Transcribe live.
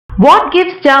What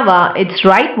gives Java its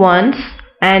write once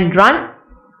and run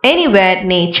anywhere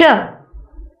nature?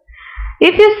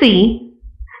 If you see,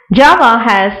 Java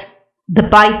has the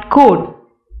bytecode.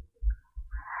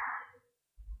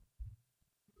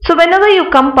 So whenever you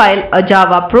compile a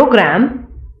Java program,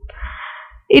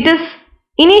 it is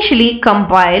initially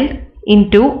compiled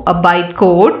into a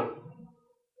bytecode,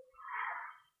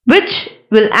 which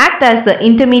will act as the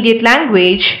intermediate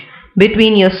language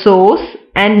between your source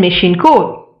and machine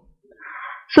code.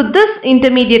 So this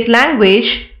intermediate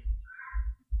language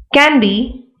can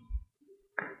be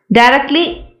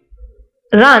directly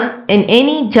run in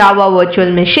any Java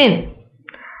virtual machine,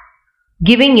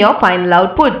 giving your final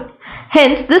output.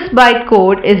 Hence, this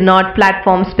bytecode is not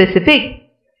platform specific.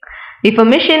 If a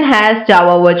machine has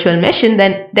Java virtual machine,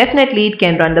 then definitely it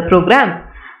can run the program.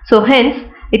 So hence,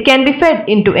 it can be fed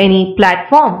into any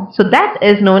platform. So that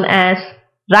is known as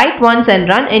write once and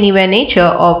run anywhere nature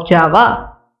of Java.